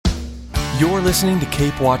You're listening to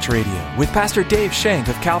Cape Watch Radio with Pastor Dave Shank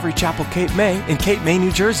of Calvary Chapel, Cape May in Cape May,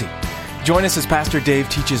 New Jersey. Join us as Pastor Dave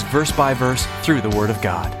teaches verse by verse through the Word of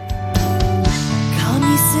God. Come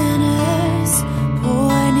ye sinners,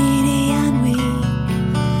 poor, needy, and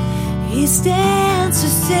weak. He stands to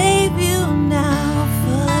save you now,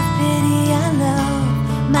 full of pity and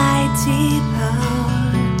love, mighty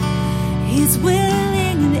power. He's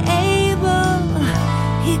willing and able,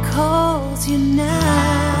 He calls you now.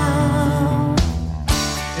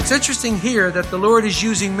 It's interesting here that the Lord is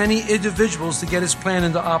using many individuals to get His plan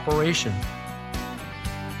into operation.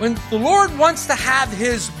 When the Lord wants to have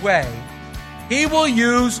His way, He will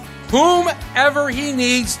use whomever He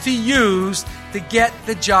needs to use to get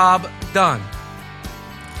the job done.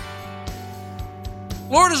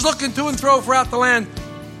 Lord is looking to and fro throughout the land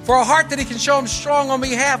for a heart that He can show Him strong on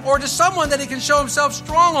behalf, or to someone that He can show Himself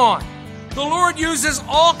strong on. The Lord uses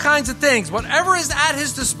all kinds of things. Whatever is at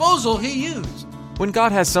His disposal, He uses. When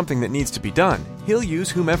God has something that needs to be done, He'll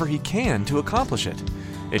use whomever He can to accomplish it.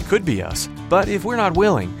 It could be us, but if we're not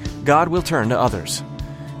willing, God will turn to others.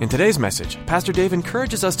 In today's message, Pastor Dave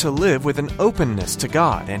encourages us to live with an openness to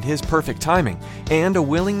God and His perfect timing, and a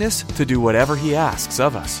willingness to do whatever He asks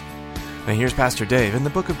of us. Now here's Pastor Dave in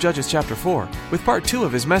the book of Judges chapter 4, with part 2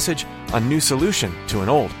 of his message, A New Solution to an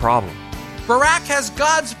Old Problem. Barak has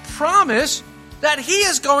God's promise that He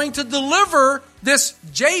is going to deliver this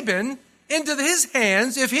Jabin into his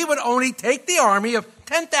hands if he would only take the army of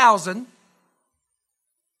 10,000.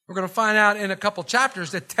 We're going to find out in a couple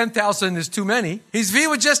chapters that 10,000 is too many. If he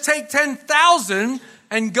would just take 10,000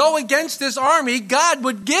 and go against this army, God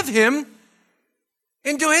would give him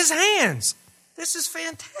into his hands. This is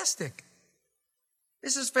fantastic.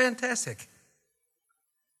 This is fantastic.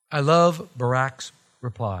 I love Barak's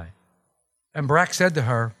reply. And Barak said to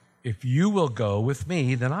her, "If you will go with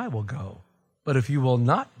me, then I will go. But if you will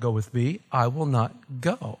not go with me, I will not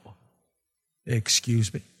go."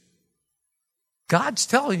 Excuse me? God's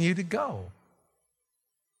telling you to go.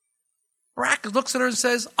 Barak looks at her and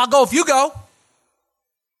says, "I'll go if you go.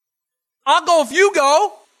 I'll go if you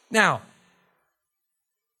go." Now,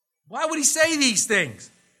 why would he say these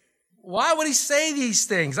things? Why would he say these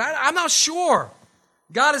things? I'm not sure.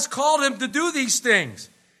 God has called him to do these things.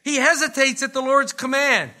 He hesitates at the Lord's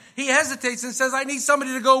command. He hesitates and says, "I need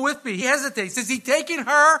somebody to go with me." He hesitates. Is he taking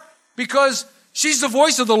her because she's the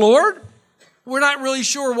voice of the Lord? We're not really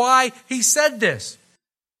sure why he said this.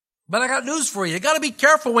 But I got news for you. You got to be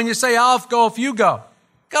careful when you say, "I'll go if you go."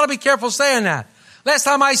 Got to be careful saying that. Last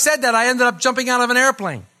time I said that, I ended up jumping out of an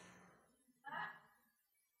airplane.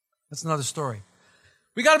 That's another story.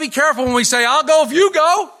 We got to be careful when we say, "I'll go if you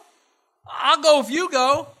go." I'll go if you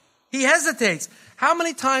go. He hesitates. How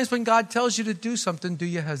many times when God tells you to do something, do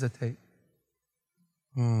you hesitate?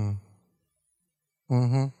 And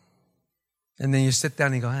then you sit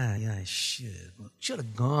down and you go, "Yeah, I should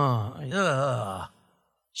have gone.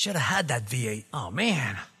 Should have had that V8. Oh,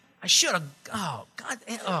 man. I should have. Oh, God.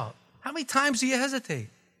 Oh." How many times do you hesitate?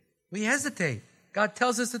 We hesitate. God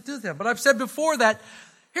tells us to do that. But I've said before that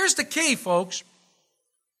here's the key, folks.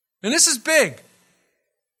 And this is big.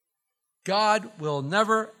 God will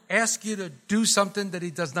never ask you to do something that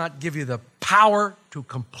He does not give you the power to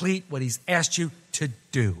complete what He's asked you to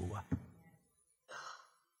do.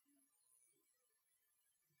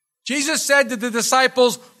 Jesus said to the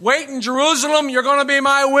disciples, "Wait in Jerusalem, you're going to be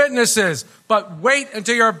my witnesses, but wait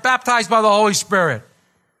until you're baptized by the Holy Spirit."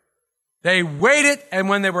 They waited, and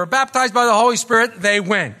when they were baptized by the Holy Spirit, they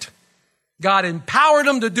went. God empowered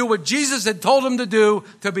them to do what Jesus had told them to do,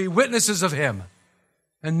 to be witnesses of Him.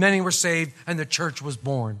 And many were saved, and the church was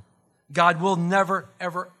born. God will never,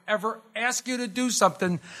 ever, ever ask you to do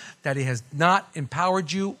something that He has not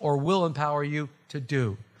empowered you or will empower you to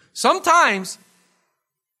do. Sometimes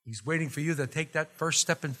He's waiting for you to take that first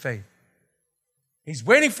step in faith. He's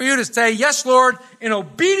waiting for you to say, "Yes, Lord," in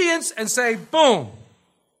obedience, and say, boom.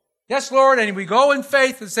 "Yes, Lord," and we go in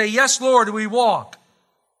faith and say, "Yes, Lord," and we walk.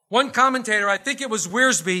 One commentator, I think it was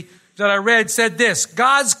Wiersbe that I read, said this: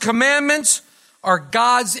 God's commandments are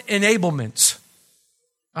God's enablements.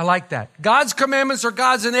 I like that. God's commandments are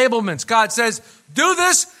God's enablements. God says, "Do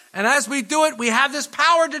this," and as we do it, we have this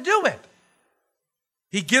power to do it.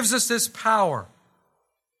 He gives us this power.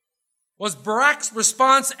 Was Barak's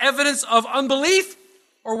response evidence of unbelief,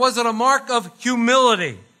 or was it a mark of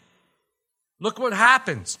humility? Look what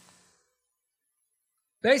happens.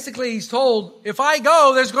 Basically, he's told, "If I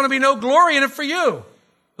go, there's going to be no glory in it for you."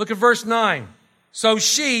 Look at verse 9. "So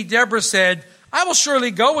she, Deborah, said, I will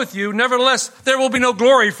surely go with you. Nevertheless, there will be no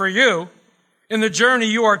glory for you. In the journey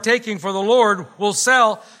you are taking, for the Lord will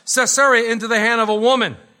sell Caesarea into the hand of a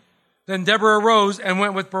woman. Then Deborah arose and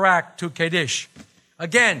went with Barak to Kadesh.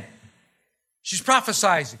 Again, she's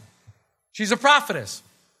prophesizing. She's a prophetess.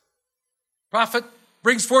 Prophet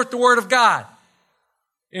brings forth the word of God.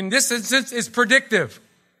 In this instance, it's predictive.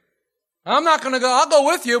 I'm not going to go, I'll go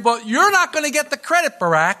with you, but you're not going to get the credit,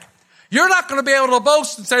 Barak. You're not going to be able to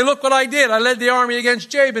boast and say, look what I did. I led the army against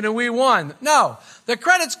Jabin and we won. No, the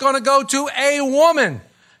credit's going to go to a woman.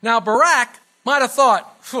 Now, Barak might have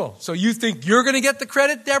thought, so you think you're going to get the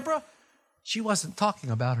credit, Deborah? She wasn't talking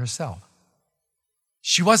about herself.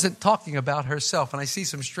 She wasn't talking about herself. And I see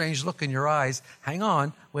some strange look in your eyes. Hang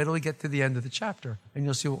on, wait till we get to the end of the chapter, and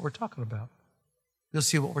you'll see what we're talking about. You'll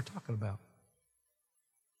see what we're talking about.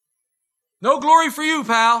 No glory for you,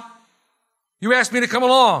 pal. You asked me to come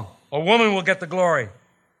along. A woman will get the glory.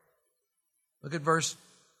 Look at verse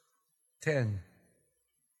 10.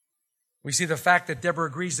 We see the fact that Deborah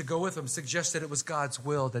agrees to go with him suggests that it was God's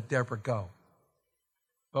will that Deborah go.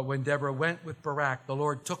 But when Deborah went with Barak, the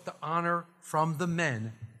Lord took the honor from the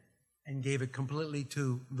men and gave it completely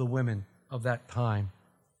to the women of that time.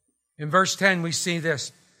 In verse 10, we see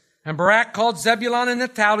this. And Barak called Zebulun and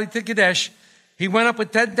Naphtali to Kadesh. He went up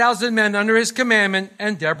with 10,000 men under his commandment,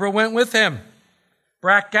 and Deborah went with him.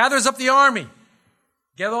 Barak gathers up the army.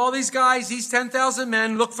 Gather all these guys, these 10,000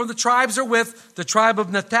 men. Look for the tribes are with the tribe of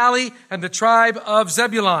Naphtali and the tribe of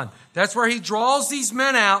Zebulun. That's where he draws these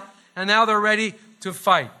men out, and now they're ready to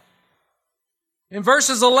fight. In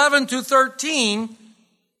verses 11 to 13,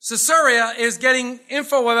 Sisera is getting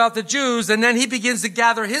info about the Jews, and then he begins to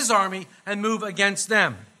gather his army and move against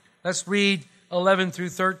them. Let's read 11 through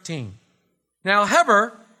 13. Now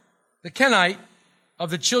Heber, the Kenite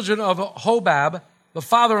of the children of Hobab, the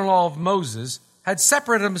father-in-law of Moses, had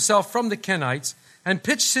separated himself from the Kenites and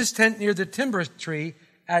pitched his tent near the timber tree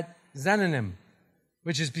at Zananim,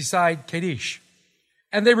 which is beside Kadesh.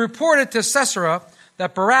 And they reported to Sisera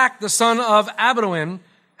that Barak, the son of Abinoam,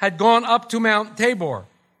 had gone up to Mount Tabor.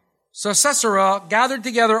 So Sisera gathered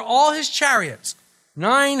together all his chariots,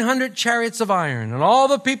 900 chariots of iron, and all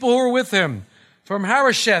the people who were with him, from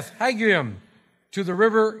Harosheth Hagoyim to the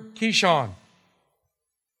river Kishon.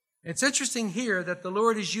 It's interesting here that the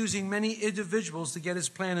Lord is using many individuals to get his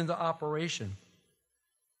plan into operation.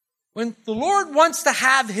 When the Lord wants to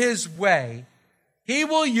have his way, he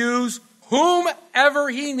will use whomever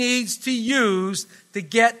he needs to use to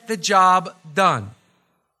get the job done.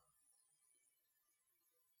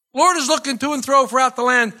 Lord is looking to and fro throughout the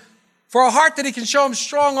land for a heart that he can show him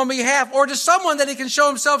strong on behalf, or to someone that he can show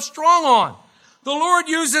himself strong on. The Lord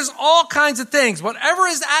uses all kinds of things. Whatever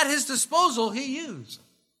is at his disposal, he uses.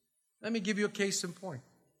 Let me give you a case in point.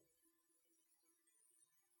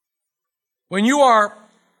 When you are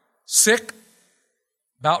sick,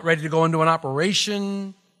 about ready to go into an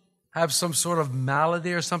operation, have some sort of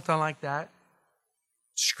malady or something like that,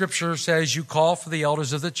 Scripture says you call for the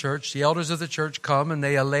elders of the church. The elders of the church come and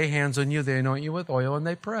they lay hands on you, they anoint you with oil, and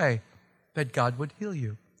they pray that God would heal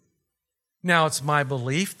you. Now, it's my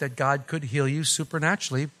belief that God could heal you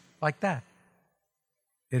supernaturally like that.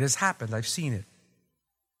 It has happened. I've seen it.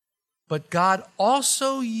 But God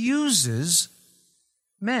also uses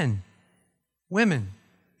men, women.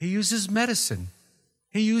 He uses medicine.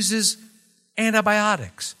 He uses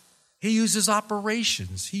antibiotics. He uses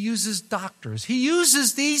operations. He uses doctors. He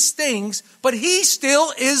uses these things, but he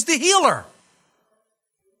still is the healer.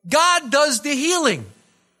 God does the healing.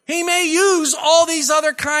 He may use all these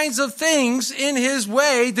other kinds of things in his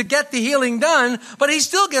way to get the healing done, but he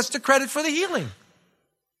still gets the credit for the healing.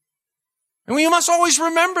 And we must always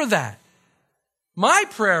remember that. My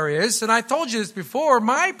prayer is, and I told you this before,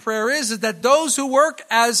 my prayer is that those who work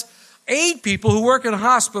as aid people, who work in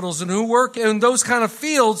hospitals and who work in those kind of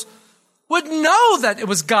fields, would know that it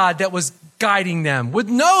was God that was guiding them, would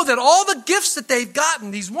know that all the gifts that they've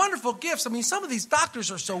gotten, these wonderful gifts, I mean, some of these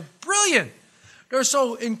doctors are so brilliant. They're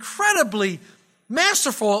so incredibly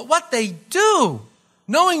masterful at what they do,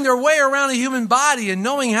 knowing their way around a human body and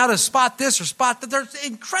knowing how to spot this or spot that. They're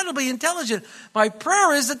incredibly intelligent. My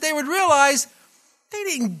prayer is that they would realize they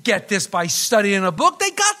didn't get this by studying a book.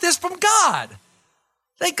 They got this from God.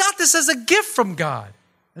 They got this as a gift from God.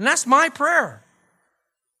 And that's my prayer.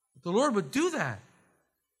 The Lord would do that.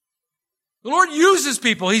 The Lord uses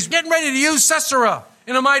people. He's getting ready to use Sisera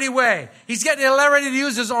in a mighty way. He's getting ready to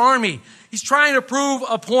use his army. He's trying to prove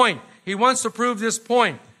a point. He wants to prove this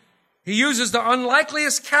point. He uses the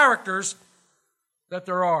unlikeliest characters that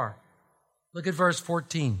there are. Look at verse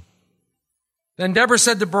 14. Then Deborah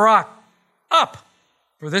said to Barak, "Up,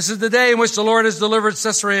 for this is the day in which the Lord has delivered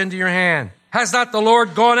Sisera into your hand. Has not the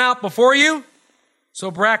Lord gone out before you?"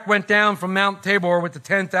 So Barak went down from Mount Tabor with the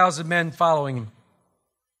 10,000 men following him.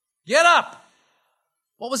 Get up.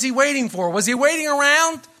 What was he waiting for? Was he waiting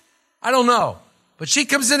around? I don't know. But she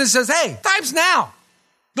comes in and says, hey, time's now.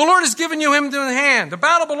 The Lord has given you him to the hand. The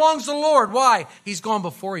battle belongs to the Lord. Why? He's gone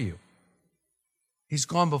before you. He's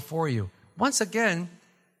gone before you. Once again,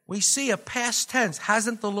 we see a past tense.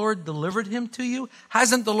 Hasn't the Lord delivered him to you?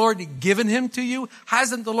 Hasn't the Lord given him to you?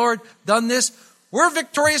 Hasn't the Lord done this? We're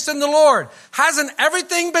victorious in the Lord. Hasn't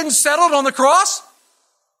everything been settled on the cross?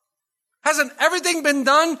 Hasn't everything been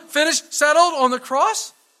done, finished, settled on the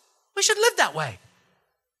cross? We should live that way.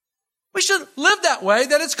 We should live that way,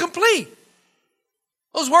 that it's complete.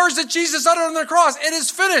 Those words that Jesus uttered on the cross, it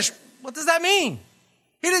is finished. What does that mean?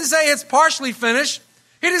 He didn't say it's partially finished.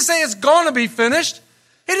 He didn't say it's going to be finished.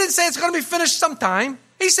 He didn't say it's going to be finished sometime.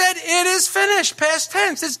 He said it is finished, past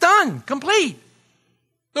tense. It's done, complete.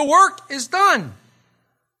 The work is done.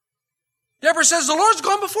 Deborah says, the Lord's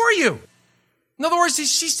gone before you. In other words,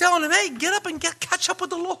 she's telling him, hey, get up and catch up with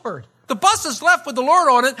the Lord. The bus is left with the Lord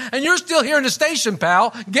on it, and you're still here in the station,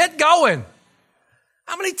 pal. Get going.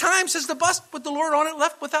 How many times has the bus with the Lord on it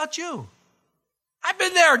left without you? I've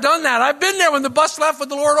been there, done that. I've been there when the bus left with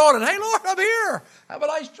the Lord on it. Hey, Lord, I'm here. Have a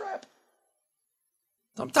nice trip.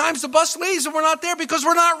 Sometimes the bus leaves and we're not there because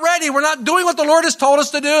we're not ready. We're not doing what the Lord has told us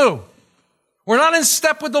to do. We're not in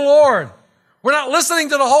step with the Lord. We're not listening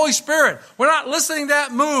to the Holy Spirit. We're not listening to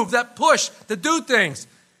that move, that push to do things.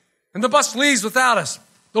 And the bus leaves without us.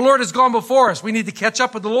 The Lord has gone before us. We need to catch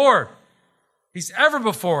up with the Lord. He's ever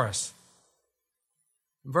before us.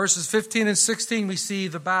 In verses 15 and 16, we see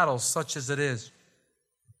the battle such as it is.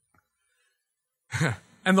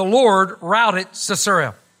 And the Lord routed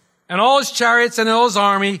Sisera and all his chariots and all his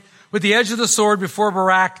army with the edge of the sword before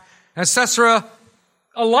Barak. And Sisera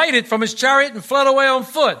alighted from his chariot and fled away on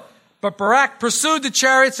foot. But Barak pursued the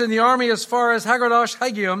chariots and the army as far as Haggadosh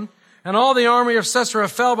Haggim, and all the army of Sisera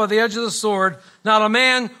fell by the edge of the sword. Not a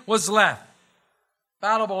man was left.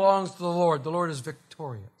 Battle belongs to the Lord. The Lord is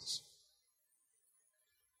victorious.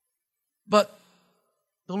 But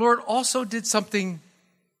the Lord also did something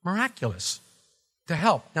miraculous to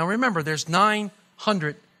help. Now remember, there's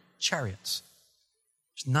 900 chariots.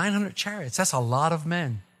 There's 900 chariots. That's a lot of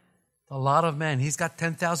men. A lot of men. He's got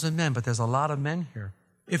 10,000 men, but there's a lot of men here.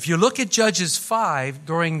 If you look at Judges 5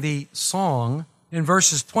 during the song, in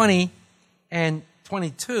verses 20 and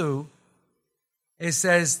 22, it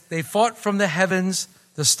says, they fought from the heavens,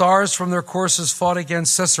 the stars from their courses fought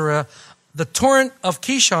against Sisera. The torrent of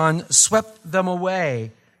Kishon swept them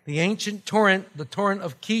away. The ancient torrent, the torrent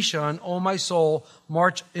of Kishon, O my soul,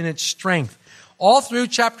 march in its strength. All through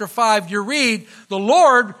chapter 5, you read, the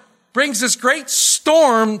Lord brings this great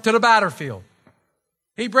storm to the battlefield.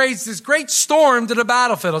 He brings this great storm to the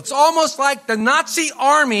battlefield. It's almost like the Nazi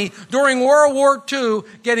army during World War II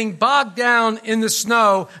getting bogged down in the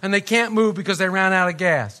snow and they can't move because they ran out of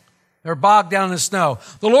gas. They're bogged down in the snow.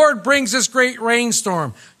 The Lord brings this great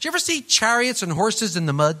rainstorm. Did you ever see chariots and horses in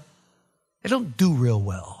the mud? They don't do real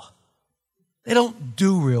well. They don't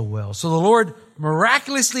do real well. So the Lord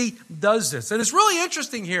miraculously does this. And it's really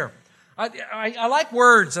interesting here. I like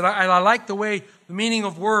words, and I like the meaning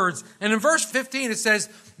of words. And in verse 15, it says,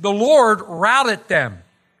 the Lord routed them.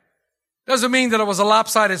 Doesn't mean that it was a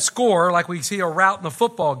lopsided score like we see a rout in a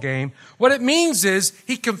football game. What it means is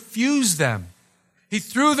he confused them. He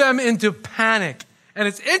threw them into panic. And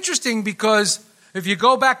it's interesting because if you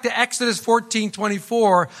go back to Exodus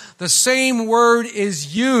 14:24, the same word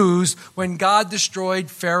is used when God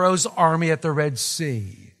destroyed Pharaoh's army at the Red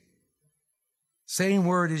Sea. Same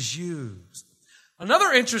word is used.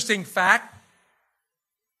 Another interesting fact,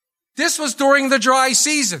 this was during the dry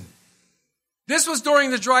season. This was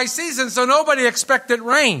during the dry season, so nobody expected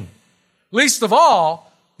rain. Least of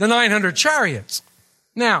all, the 900 chariots.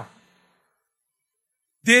 Now,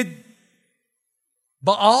 did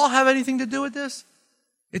Baal have anything to do with this?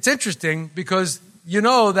 It's interesting because you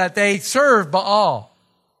know that they served Baal.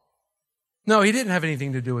 No, he didn't have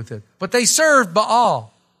anything to do with it. But they served Baal.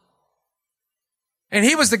 And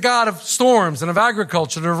he was the god of storms and of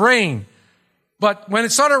agriculture and of rain. But when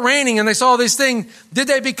it started raining and they saw this thing, did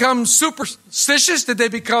they become superstitious? Did they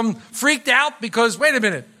become freaked out? Because, wait a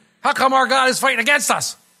minute, how come our God is fighting against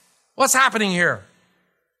us? What's happening here?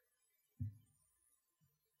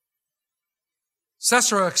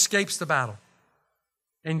 Sisera escapes the battle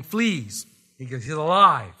and flees. He's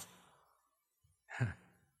alive.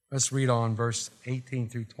 Let's read on verse 18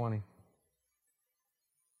 through 20.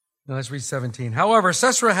 Now let's read 17. However,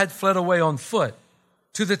 Sisera had fled away on foot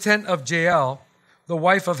to the tent of Jael, the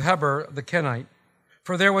wife of Heber the Kenite.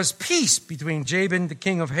 For there was peace between Jabin, the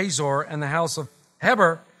king of Hazor, and the house of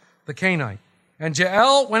Heber the Kenite. And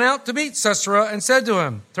Jael went out to meet Sisera and said to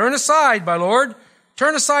him, turn aside, my lord,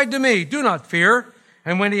 turn aside to me, do not fear.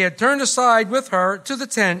 And when he had turned aside with her to the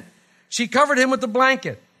tent, she covered him with the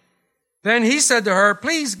blanket. Then he said to her,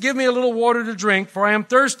 please give me a little water to drink, for I am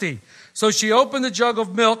thirsty. So she opened the jug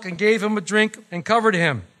of milk and gave him a drink and covered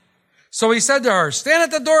him. So he said to her, stand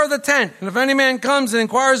at the door of the tent, and if any man comes and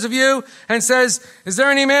inquires of you and says, is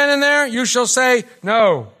there any man in there? You shall say,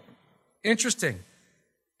 no. Interesting.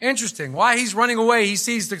 Why he's running away, he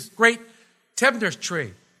sees this great tebnith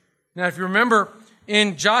tree. Now, if you remember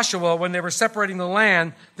in Joshua, when they were separating the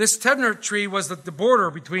land, this tebnith tree was the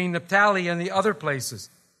border between Naphtali and the other places.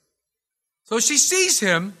 So she sees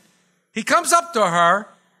him, he comes up to her,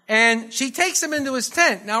 and she takes him into his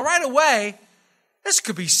tent. Now, right away, this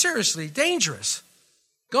could be seriously dangerous.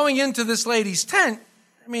 Going into this lady's tent,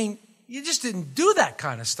 I mean, you just didn't do that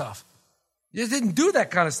kind of stuff. You didn't do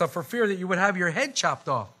that kind of stuff for fear that you would have your head chopped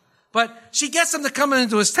off. But she gets him to come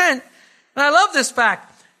into his tent, and I love this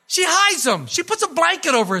fact. She hides him. She puts a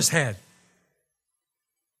blanket over his head.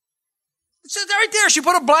 It's right there. She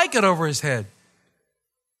put a blanket over his head.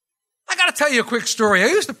 I got to tell you a quick story. I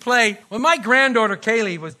used to play, when my granddaughter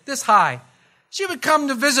Kaylee was this high, she would come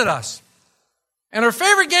to visit us. And her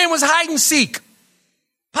favorite game was hide and seek.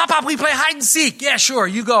 Pop, we play hide and seek. Yeah, sure,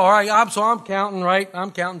 you go. All right, I'm counting, right?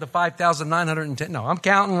 I'm counting to 5,910. No, I'm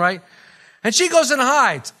counting, right? And she goes and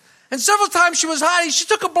hides. And several times she was hiding, she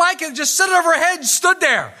took a blanket and just set it over her head and stood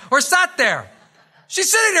there or sat there.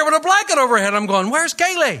 She's sitting there with a blanket over her head. I'm going, where's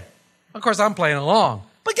Kaylee? Of course, I'm playing along.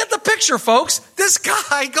 But get the picture, folks. This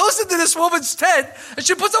guy goes into this woman's tent and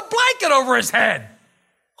she puts a blanket over his head.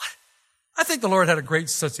 What? I think the Lord had a great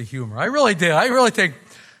sense of humor. I really did. I really think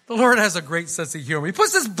the Lord has a great sense of humor. He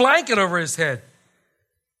puts this blanket over his head.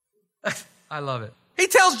 I love it. He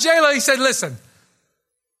tells J-Lo, he said, listen,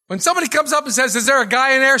 when somebody comes up and says, is there a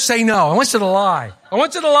guy in there? Say no. I want you to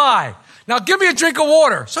lie. Now give me a drink of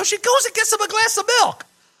water. So she goes and gets him a glass of milk.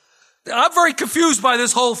 I'm very confused by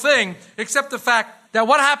this whole thing, except the fact that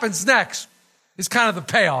what happens next is kind of the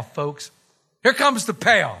payoff, folks. Here comes the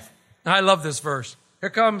payoff. And I love this verse. Here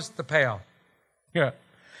comes the payoff. Yeah.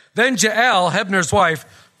 Then Jael, Hebner's wife,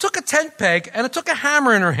 took a tent peg and took a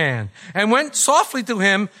hammer in her hand and went softly to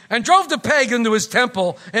him and drove the peg into his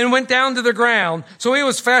temple and went down to the ground. So he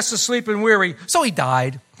was fast asleep and weary. So he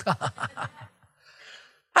died.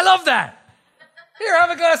 I love that. Here, have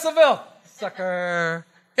a glass of milk. Sucker.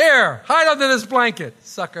 Here, hide under this blanket.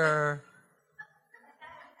 Sucker.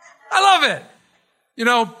 I love it. You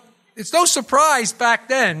know, it's no surprise back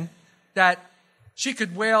then that she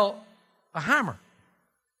could wield a hammer.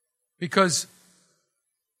 Because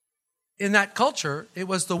in that culture, it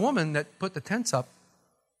was the woman that put the tents up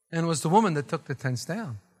and it was the woman that took the tents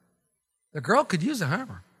down. The girl could use a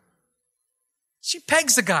hammer. She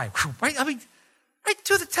pegs the guy, right? I mean, right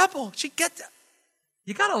to the temple.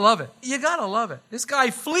 You gotta love it. This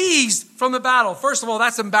guy flees from the battle. First of all,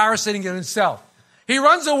 that's embarrassing in itself. He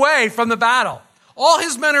runs away from the battle. All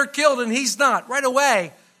his men are killed and he's not. Right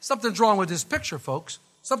away, something's wrong with this picture, folks.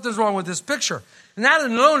 Something's wrong with this picture. And that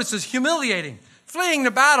alone is humiliating. Fleeing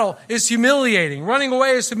the battle is humiliating. Running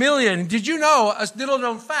away is humiliating. Did you know, a little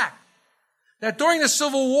known fact, that during the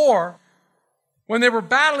Civil War, when they were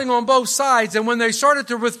battling on both sides and when they started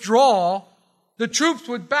to withdraw, the troops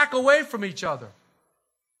would back away from each other.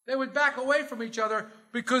 They would back away from each other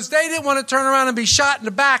because they didn't want to turn around and be shot in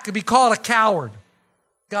the back and be called a coward.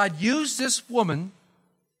 God used this woman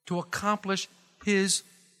to accomplish his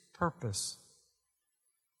purpose.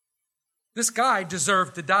 This guy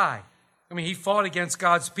deserved to die. I mean, he fought against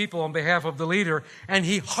God's people on behalf of the leader, and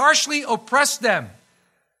he harshly oppressed them.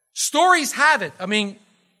 Stories have it. I mean,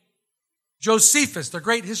 Josephus, the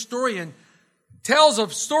great historian, tells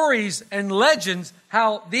of stories and legends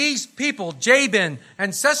how these people, Jabin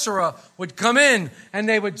and Sisera, would come in and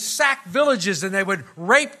they would sack villages and they would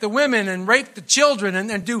rape the women and rape the children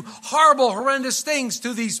and do horrible, horrendous things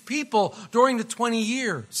to these people during the 20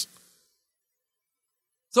 years.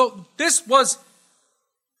 So this was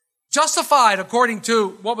justified according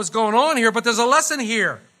to what was going on here, but there's a lesson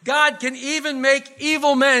here. God can even make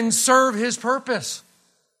evil men serve his purpose.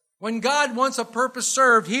 When God wants a purpose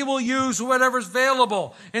served, he will use whatever's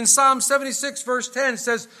available. In Psalm 76, verse 10, it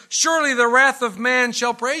says, surely the wrath of man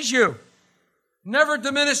shall praise you. Never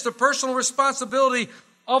diminish the personal responsibility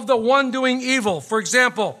of the one doing evil. For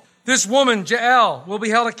example, this woman, Jael, will be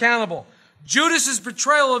held accountable. Judas's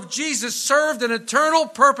betrayal of Jesus served an eternal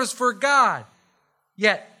purpose for God.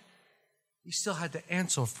 Yet, he still had to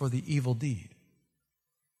answer for the evil deed.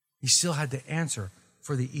 He still had to answer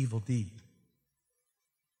for the evil deed.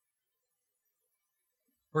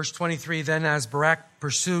 Verse 23, then as Barak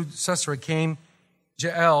pursued Sisera,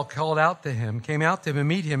 Jael came out to him and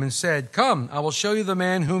meet him and said, come, I will show you the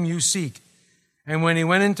man whom you seek. And when he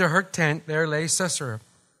went into her tent, there lay Sisera,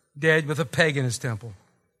 dead with a peg in his temple.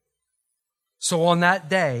 So on that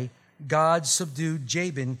day, God subdued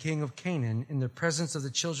Jabin, king of Canaan, in the presence of the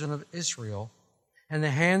children of Israel. And the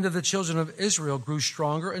hand of the children of Israel grew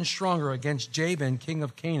stronger and stronger against Jabin, king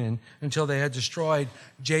of Canaan, until they had destroyed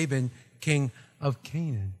Jabin, king of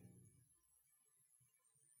Canaan.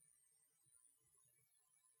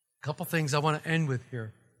 A couple things I want to end with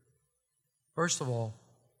here. First of all,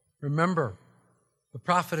 remember, the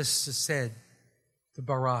prophetess has said to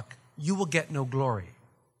Barak, you will get no glory.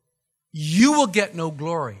 You will get no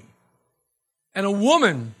glory. And a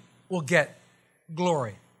woman will get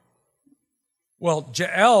glory. Well,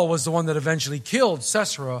 Jael was the one that eventually killed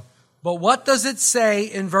Sisera. But what does it say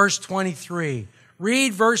in verse 23?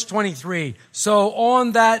 Read verse 23. So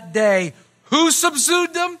on that day, who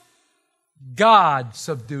subdued them? God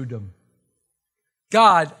subdued them.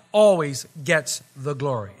 God always gets the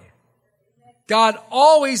glory. God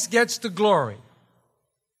always gets the glory.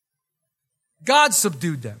 God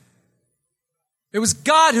subdued them. It was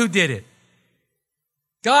God who did it.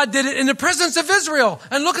 God did it in the presence of Israel.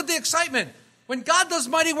 And look at the excitement. When God does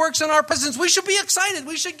mighty works in our presence, we should be excited.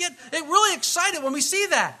 We should get really excited when we see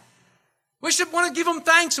that. We should want to give him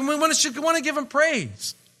thanks and we should want to give him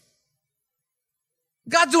praise.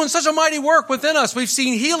 God's doing such a mighty work within us. We've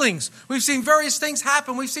seen healings. We've seen various things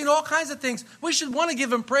happen. We've seen all kinds of things. We should want to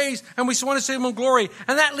give him praise and we should want to give him glory.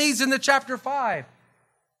 And that leads into chapter 5.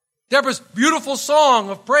 Deborah's beautiful song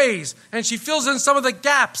of praise, and she fills in some of the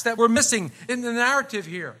gaps that were missing in the narrative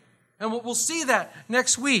here. And we'll see that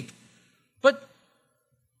next week. But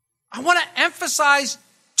I want to emphasize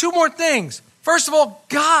two more things. First of all,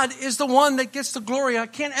 God is the one that gets the glory. I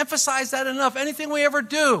can't emphasize that enough. Anything we ever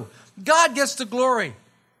do, God gets the glory.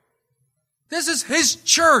 This is his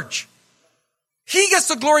church. He gets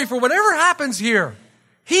the glory for whatever happens here.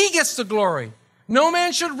 He gets the glory. No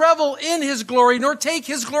man should revel in his glory, nor take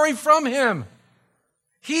his glory from him.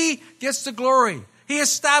 He gets the glory. He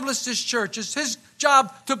established his church. It's his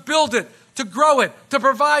job to build it, to grow it, to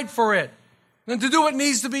provide for it, and to do what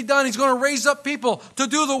needs to be done. He's going to raise up people to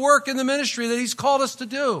do the work in the ministry that he's called us to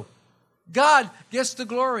do. God gets the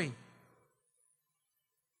glory.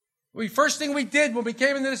 First thing we did when we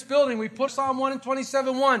came into this building, we put Psalm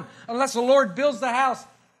 127:1. Unless the Lord builds the house,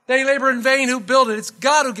 they labor in vain who build it. It's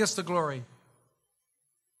God who gets the glory.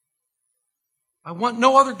 I want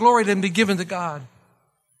no other glory than be given to God.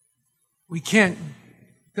 We can't.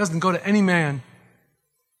 It doesn't go to any man.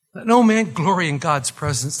 Let no man glory in God's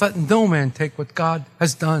presence. Let no man take what God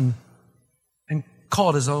has done and call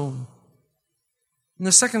it his own. And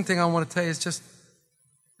the second thing I want to tell you is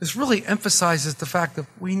this really emphasizes the fact that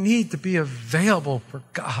we need to be available for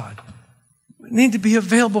God. We need to be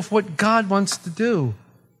available for what God wants to do.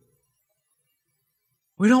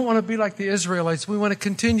 We don't want to be like the Israelites. We want to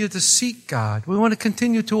continue to seek God. We want to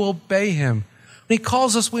continue to obey him. When he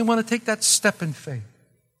calls us, we want to take that step in faith.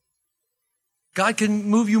 God can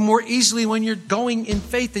move you more easily when you're going in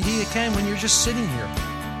faith than he can when you're just sitting here.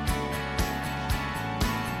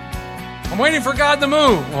 I'm waiting for God to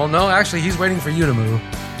move. Well, no, actually, he's waiting for you to move.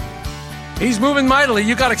 He's moving mightily.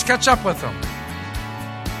 You got to catch up with him.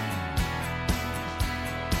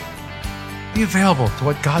 Be available to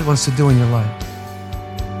what God wants to do in your life.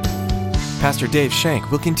 Pastor Dave Shank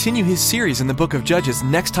will continue his series in the book of Judges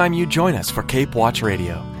next time you join us for Cape Watch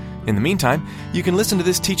Radio. In the meantime, you can listen to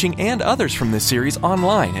this teaching and others from this series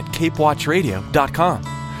online at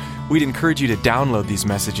capewatchradio.com. We'd encourage you to download these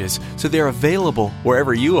messages so they're available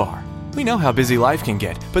wherever you are. We know how busy life can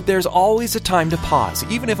get, but there's always a time to pause,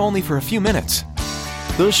 even if only for a few minutes.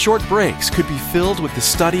 Those short breaks could be filled with the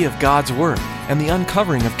study of God's Word and the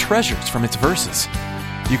uncovering of treasures from its verses.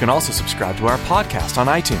 You can also subscribe to our podcast on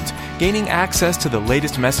iTunes, gaining access to the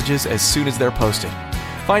latest messages as soon as they're posted.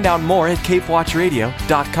 Find out more at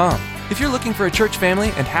capewatchradio.com. If you're looking for a church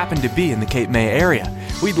family and happen to be in the Cape May area,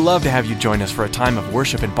 we'd love to have you join us for a time of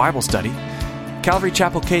worship and Bible study. Calvary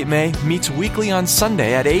Chapel Cape May meets weekly on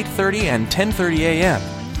Sunday at 8:30 and 10:30 a.m.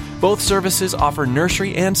 Both services offer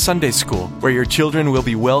nursery and Sunday school, where your children will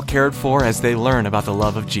be well cared for as they learn about the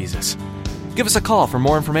love of Jesus. Give us a call for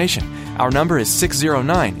more information. Our number is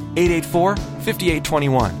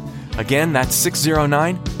 609-884-5821. Again, that's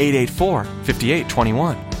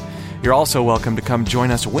 609-884-5821. You're also welcome to come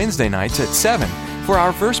join us Wednesday nights at 7 for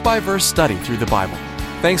our verse-by-verse study through the Bible.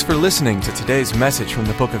 Thanks for listening to today's message from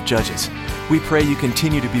the book of Judges. We pray you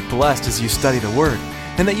continue to be blessed as you study the Word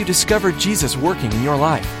and that you discover Jesus working in your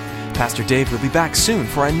life. Pastor Dave will be back soon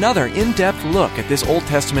for another in-depth look at this Old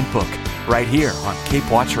Testament book right here on Cape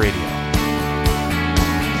Watch Radio.